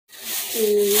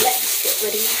let's get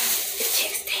ready for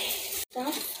Tuesday. So,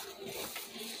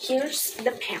 here's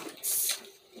the pants.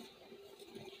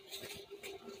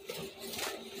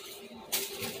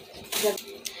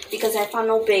 Because I found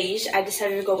no beige, I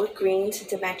decided to go with green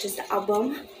since it matches the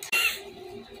album.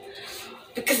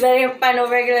 Because I didn't find no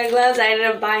regular gloves, I ended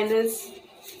up buying this,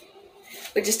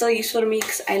 which is still useful to me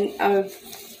because I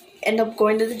end up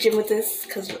going to the gym with this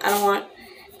because I don't want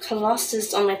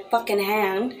colossus on my fucking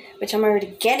hand, which I'm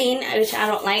already getting, which I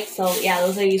don't like. So yeah,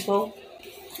 those are useful.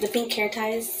 The pink hair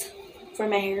ties for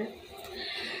my hair,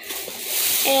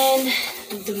 and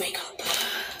the makeup.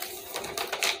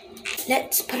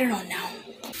 Let's put it on now.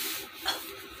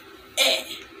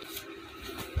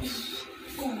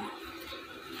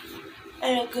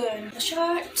 I look good. The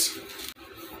shirt.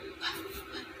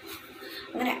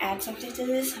 I'm gonna add something to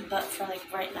this, but for like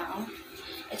right now,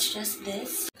 it's just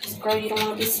this. Cause girl, you don't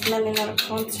want to be smelling at a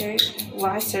concert. Well,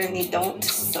 I certainly don't.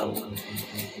 So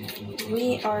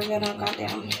we are gonna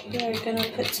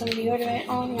put some deodorant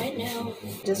on right now.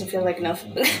 Doesn't feel like enough.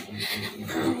 If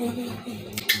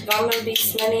I'm gonna be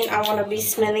smelling, I want to be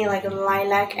smelling like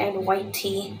lilac and white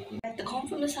tea. I got the comb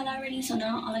from the sun already, so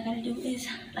now all I gotta do is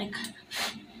like,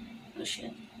 oh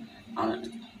shit,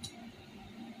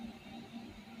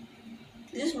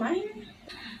 is this mine?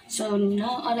 So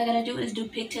now all I gotta do is do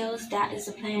pigtails. That is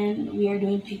the plan. We are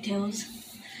doing pigtails.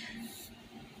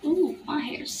 Ooh, my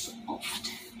hair's soft,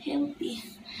 healthy,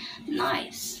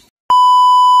 nice.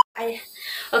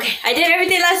 Okay, I did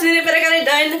everything last minute, but I got it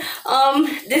done.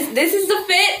 This is the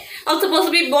fit. I'm supposed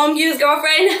to be Bomgyu's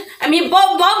girlfriend. I mean,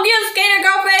 Bomgyu's skater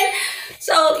girlfriend.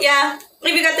 So yeah,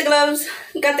 if you got the gloves,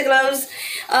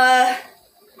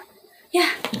 yeah,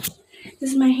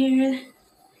 this is my hair.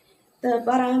 The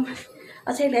bottom.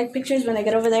 I'll take like pictures when I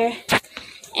get over there.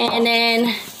 And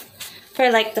then for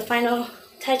like the final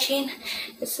touching,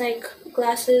 it's like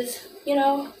glasses, you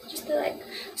know, just to like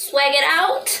swag it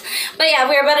out. But yeah,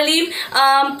 we're about to leave.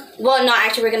 Well, no,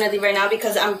 actually we're gonna leave right now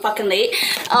because I'm fucking late.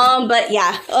 But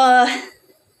yeah,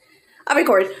 I'll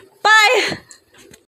record. Bye.